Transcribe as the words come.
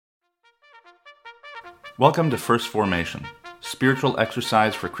Welcome to First Formation, spiritual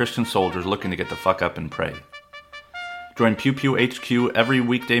exercise for Christian soldiers looking to get the fuck up and pray. Join Pew Pew HQ every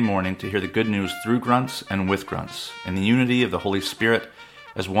weekday morning to hear the good news through grunts and with grunts, in the unity of the Holy Spirit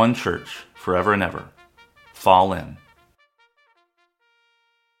as one church, forever and ever. Fall in.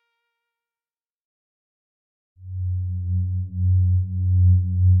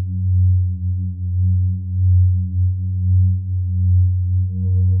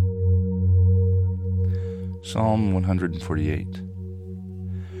 Psalm 148.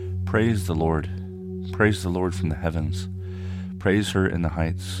 Praise the Lord. Praise the Lord from the heavens. Praise her in the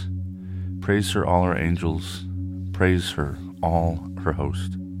heights. Praise her, all her angels. Praise her, all her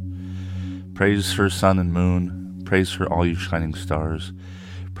host. Praise her, sun and moon. Praise her, all you shining stars.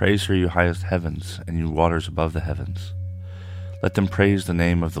 Praise her, you highest heavens, and you waters above the heavens. Let them praise the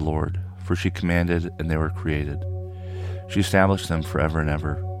name of the Lord, for she commanded, and they were created. She established them forever and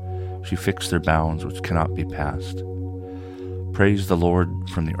ever. She fixed their bounds which cannot be passed. Praise the Lord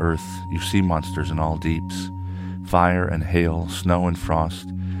from the earth, you sea monsters in all deeps, fire and hail, snow and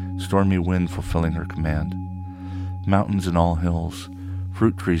frost, stormy wind fulfilling her command. Mountains and all hills,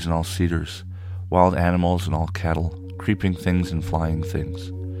 fruit trees and all cedars, wild animals and all cattle, creeping things and flying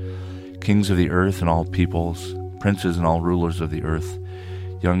things. Kings of the earth and all peoples, princes and all rulers of the earth,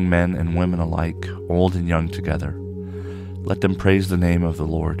 young men and women alike, old and young together. Let them praise the name of the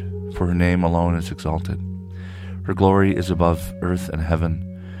Lord, for her name alone is exalted. Her glory is above earth and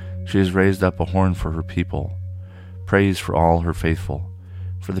heaven. She has raised up a horn for her people. Praise for all her faithful,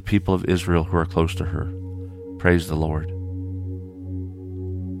 for the people of Israel who are close to her. Praise the Lord.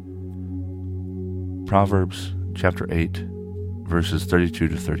 Proverbs chapter 8, verses 32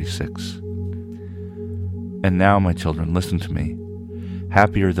 to 36. And now, my children, listen to me.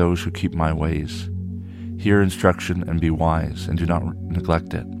 Happy are those who keep my ways. Hear instruction and be wise, and do not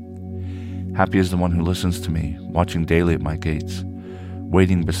neglect it. Happy is the one who listens to me, watching daily at my gates,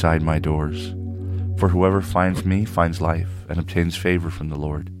 waiting beside my doors. For whoever finds me finds life and obtains favor from the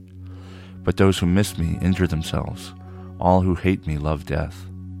Lord. But those who miss me injure themselves. All who hate me love death.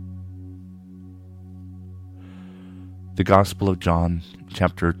 The Gospel of John,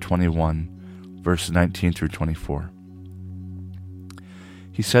 chapter 21, verses 19 through 24.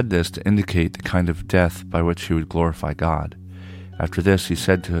 He said this to indicate the kind of death by which he would glorify God. After this, he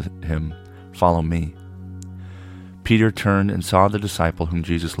said to him, "Follow me." Peter turned and saw the disciple whom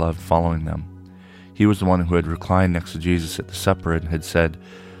Jesus loved following them. He was the one who had reclined next to Jesus at the supper and had said,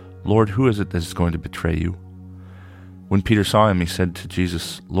 "Lord, who is it that is going to betray you?" When Peter saw him, he said to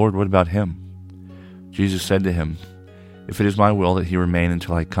Jesus, "Lord, what about him?" Jesus said to him, "If it is my will that he remain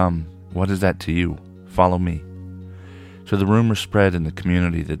until I come, what is that to you? Follow me." So the rumor spread in the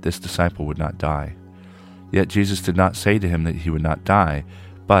community that this disciple would not die. Yet Jesus did not say to him that he would not die,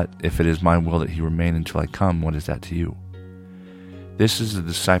 but if it is my will that he remain until I come, what is that to you? This is the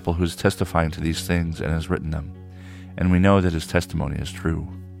disciple who is testifying to these things and has written them, and we know that his testimony is true.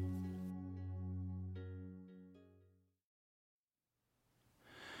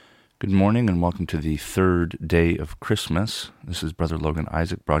 Good morning and welcome to the third day of Christmas. This is Brother Logan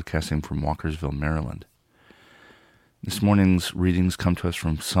Isaac broadcasting from Walkersville, Maryland. This morning's readings come to us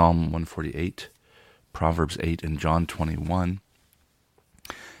from Psalm 148, Proverbs 8, and John 21.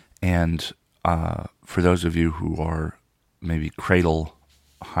 And for those of you who are maybe cradle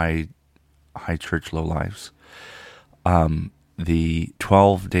high church low lives, the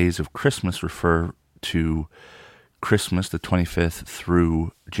 12 days of Christmas refer to Christmas, the 25th,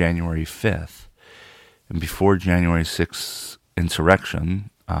 through January 5th. And before January 6th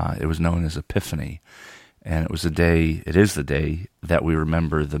insurrection, it was known as Epiphany. And it is the day that we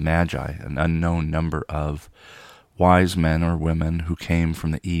remember the Magi, an unknown number of wise men or women who came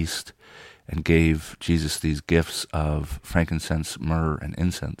from the east and gave Jesus these gifts of frankincense, myrrh, and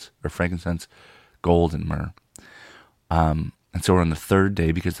incense, or frankincense, gold, and myrrh. And so we're on the third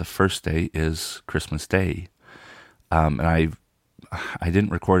day because the first day is Christmas Day. And I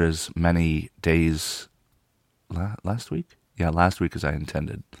didn't record as many days last week? Yeah, last week as I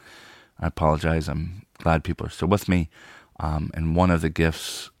intended. I apologize. I'm glad people are still with me. And one of the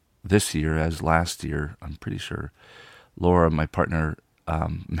gifts this year, as last year, I'm pretty sure, Laura, my partner,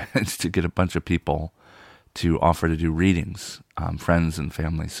 managed to get a bunch of people to offer to do readings, friends and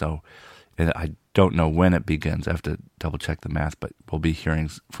family. So I don't know when it begins. I have to double check the math, but we'll be hearing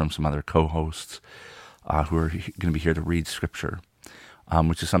from some other co-hosts who are going to be here to read Scripture,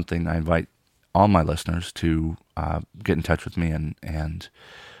 which is something I invite all my listeners to get in touch with me, and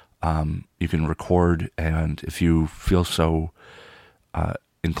you can record, and if you feel so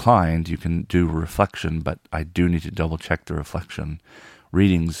inclined, you can do reflection, but I do need to double check the reflection.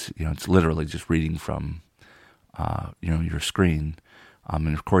 Readings, it's literally just reading from your screen, and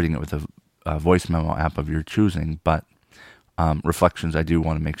recording it with a voice memo app of your choosing. But reflections, I do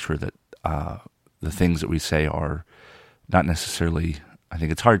want to make sure that the things that we say are not necessarily, I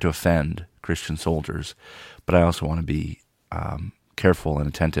think it's hard to offend Christian soldiers, but I also want to be careful and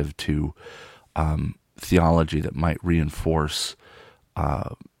attentive to theology that might reinforce,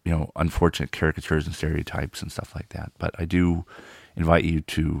 unfortunate caricatures and stereotypes and stuff like that. But I do invite you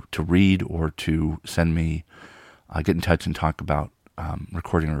to read or to send me, get in touch and talk about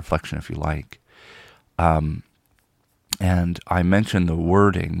recording a reflection if you like. And I mentioned the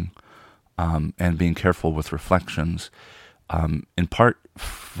wording and being careful with reflections, in part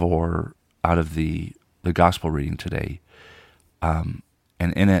for out of the gospel reading today. And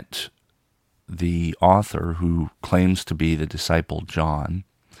in it, the author, who claims to be the disciple John,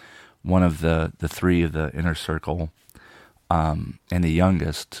 one of the three of the inner circle, and the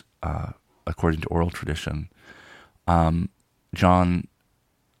youngest, according to oral tradition, John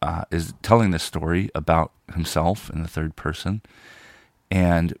is telling this story about himself in the third person,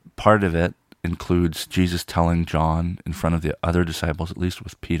 and part of it includes Jesus telling John in front of the other disciples, at least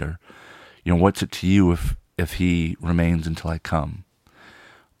with Peter, what's it to you if he remains until I come?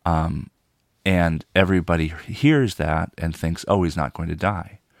 And everybody hears that and thinks, oh, he's not going to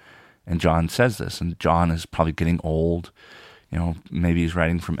die. And John says this, and John is probably getting old. Maybe he's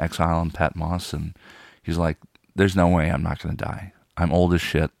writing from exile on Patmos, and he's like, there's no way I'm not going to die. I'm old as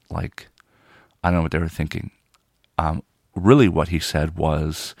shit. Like, I don't know what they were thinking. Really what he said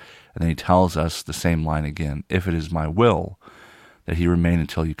was, and then he tells us the same line again, if it is my will that he remain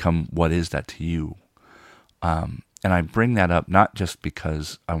until you come, what is that to you? And I bring that up not just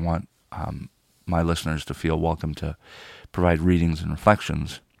because I want my listeners to feel welcome to provide readings and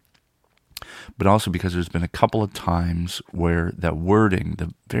reflections, but also because there's been a couple of times where that wording,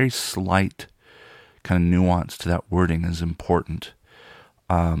 the very slight kind of nuance to that wording is important.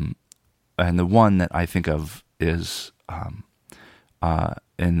 And the one that I think of is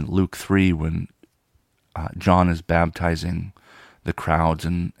in Luke 3 when John is baptizing the crowds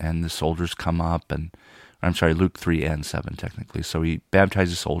and the soldiers come up, and I'm sorry, Luke 3 and 7 technically. So he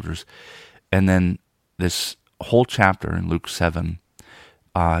baptizes soldiers, and then this whole chapter in Luke 7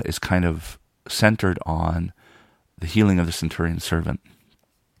 is kind of centered on the healing of the centurion's servant.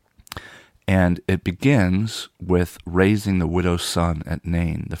 And it begins with raising the widow's son at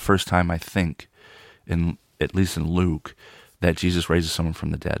Nain, the first time I think, at least in Luke, that Jesus raises someone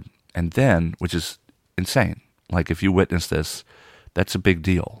from the dead. And then, which is insane, like if you witness this, that's a big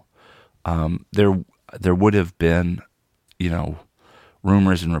deal. There would have been,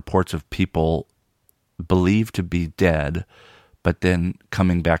 rumors and reports of people believed to be dead, but then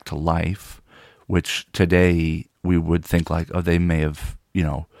coming back to life, which today we would think like, oh, they may have,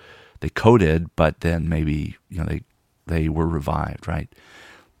 they coded, but then maybe, they were revived, right?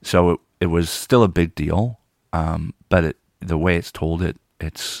 So it was still a big deal, but the way it's told, it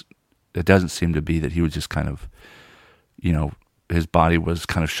doesn't seem to be that he was just kind of, his body was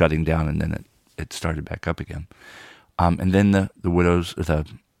kind of shutting down and then it started back up again. And then the widow's, the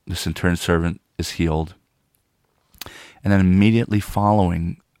centurion's servant is healed. And then immediately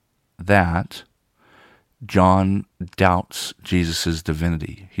following that, John doubts Jesus'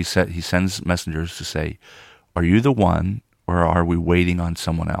 divinity. He sends messengers to say, are you the one, or are we waiting on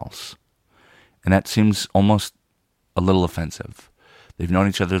someone else? And that seems almost a little offensive. They've known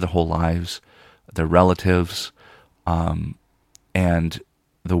each other their whole lives. They're relatives. And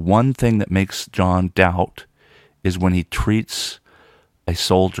the one thing that makes John doubt is when he treats a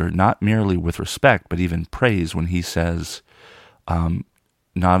soldier not merely with respect, but even praise, when he says,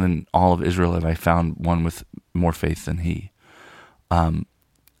 not in all of Israel have I found one with more faith than he.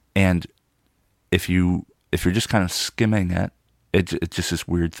 And if you're just kind of skimming it, it's just this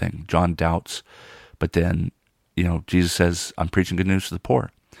weird thing. John doubts, but then, Jesus says, I'm preaching good news to the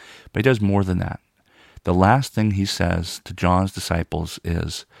poor. But he does more than that. The last thing he says to John's disciples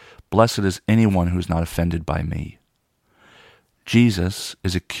is, blessed is anyone who is not offended by me. Jesus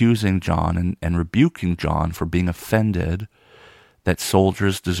is accusing John and rebuking John for being offended that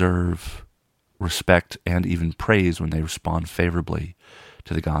soldiers deserve respect and even praise when they respond favorably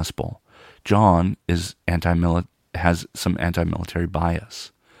to the gospel. John is has some anti-military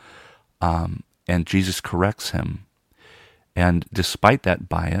bias, and Jesus corrects him. And despite that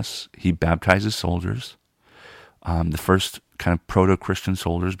bias, he baptizes soldiers, the first kind of proto-Christian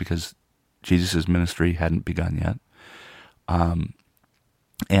soldiers, because Jesus' ministry hadn't begun yet.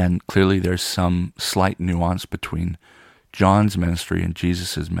 And clearly there's some slight nuance between John's ministry and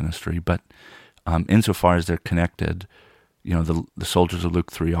Jesus' ministry, but insofar as they're connected, the soldiers of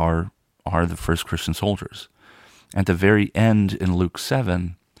Luke 3 are the first Christian soldiers. At the very end in Luke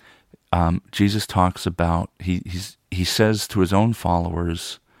 7, Jesus talks about, he says to his own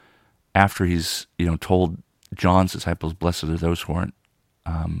followers, after he's told John's disciples, blessed are those who aren't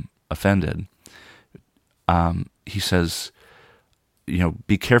offended, he says,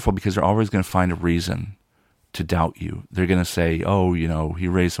 be careful, because they're always going to find a reason to doubt you. They're going to say, oh, he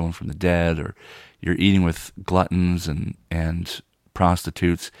raised someone from the dead, or you're eating with gluttons and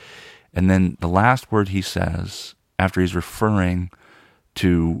prostitutes. And then the last word he says, after he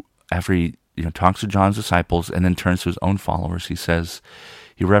talks to John's disciples and then turns to his own followers,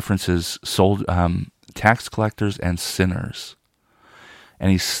 he references tax collectors and sinners.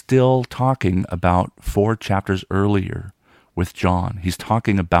 And he's still talking about 4 chapters earlier with John. He's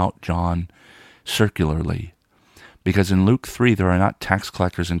talking about John circularly. Because in Luke 3, there are not tax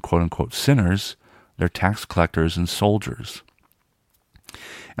collectors and quote-unquote sinners. They're tax collectors and soldiers.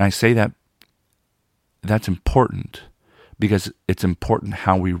 And I say that's important, because it's important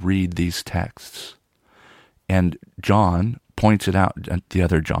how we read these texts. And John points it out, the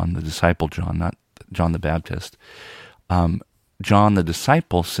other John, the disciple John, not John the Baptist. John the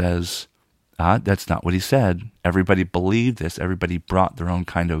disciple says, that's not what he said. Everybody believed this. Everybody brought their own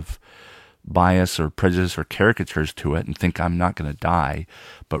kind of bias or prejudice or caricatures to it and think I'm not going to die.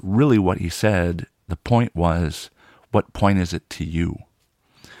 But really what he said, the point was, what point is it to you?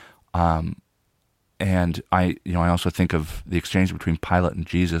 And I also think of the exchange between Pilate and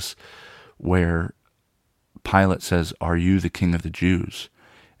Jesus, where Pilate says, "Are you the king of the Jews?"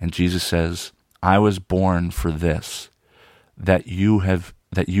 And Jesus says, "I was born for this, that you have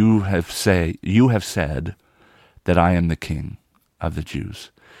said that I am the king of the Jews."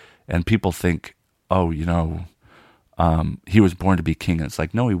 And people think, oh, he was born to be king. And it's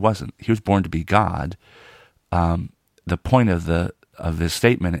like, no, he wasn't. He was born to be God. The point of this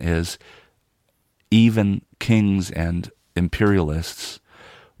statement is, even kings and imperialists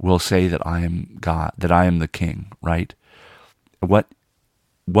will say that I am God, that I am the king, right? What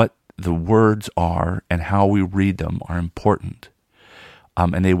the words are and how we read them are important.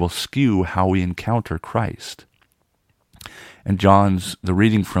 And they will skew how we encounter Christ. And the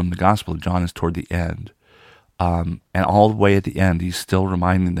reading from the Gospel of John is toward the end. And all the way at the end, he's still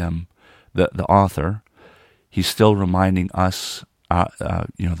reminding them, the author, he's still reminding us, our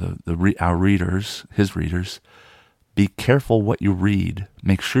readers, his readers, be careful what you read.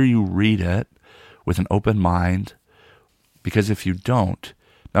 Make sure you read it with an open mind, because if you don't,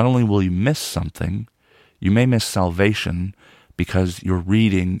 not only will you miss something, you may miss salvation, because you're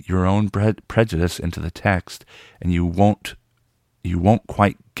reading your own prejudice into the text, and you won't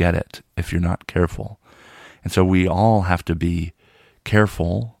quite get it if you're not careful. And so we all have to be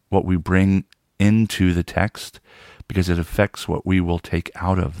careful what we bring into the text, because it affects what we will take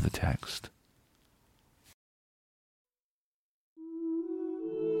out of the text.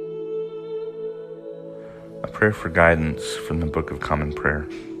 A prayer for guidance from the Book of Common Prayer.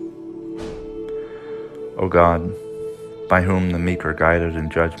 O God, by whom the meek are guided in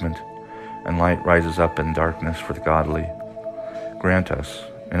judgment, and light rises up in darkness for the godly, grant us,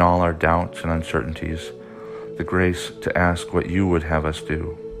 in all our doubts and uncertainties, the grace to ask what you would have us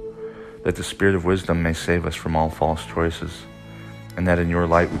do, that the Spirit of wisdom may save us from all false choices, and that in your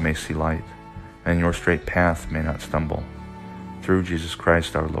light we may see light, and in your straight path may not stumble. Through Jesus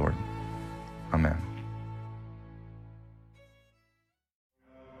Christ our Lord. Amen.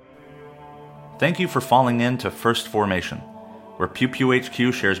 Thank you for falling in to First Formation, where Pew Pew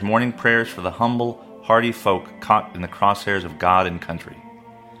HQ shares morning prayers for the humble, hardy folk caught in the crosshairs of God and country.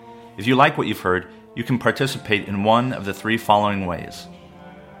 If you like what you've heard, you can participate in one of the 3 following ways.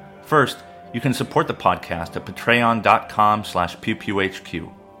 First, you can support the podcast at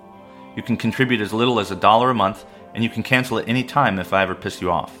patreon.com/pewpewhq. You can contribute as little as $1 a month, and you can cancel at any time if I ever piss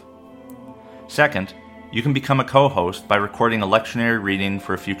you off. Second, you can become a co-host by recording a lectionary reading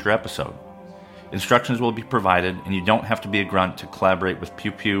for a future episode. Instructions will be provided, and you don't have to be a grunt to collaborate with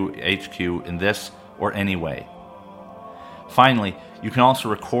Pew Pew HQ in this or any way. Finally, you can also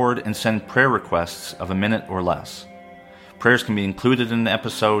record and send prayer requests of a minute or less. Prayers can be included in the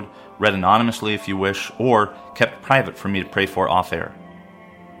episode, read anonymously if you wish, or kept private for me to pray for off-air.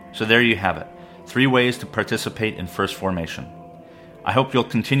 So there you have it, 3 ways to participate in First Formation. I hope you'll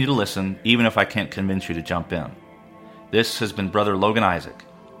continue to listen, even if I can't convince you to jump in. This has been Brother Logan Isaac,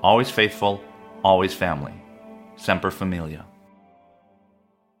 always faithful, always family. Semper Familia.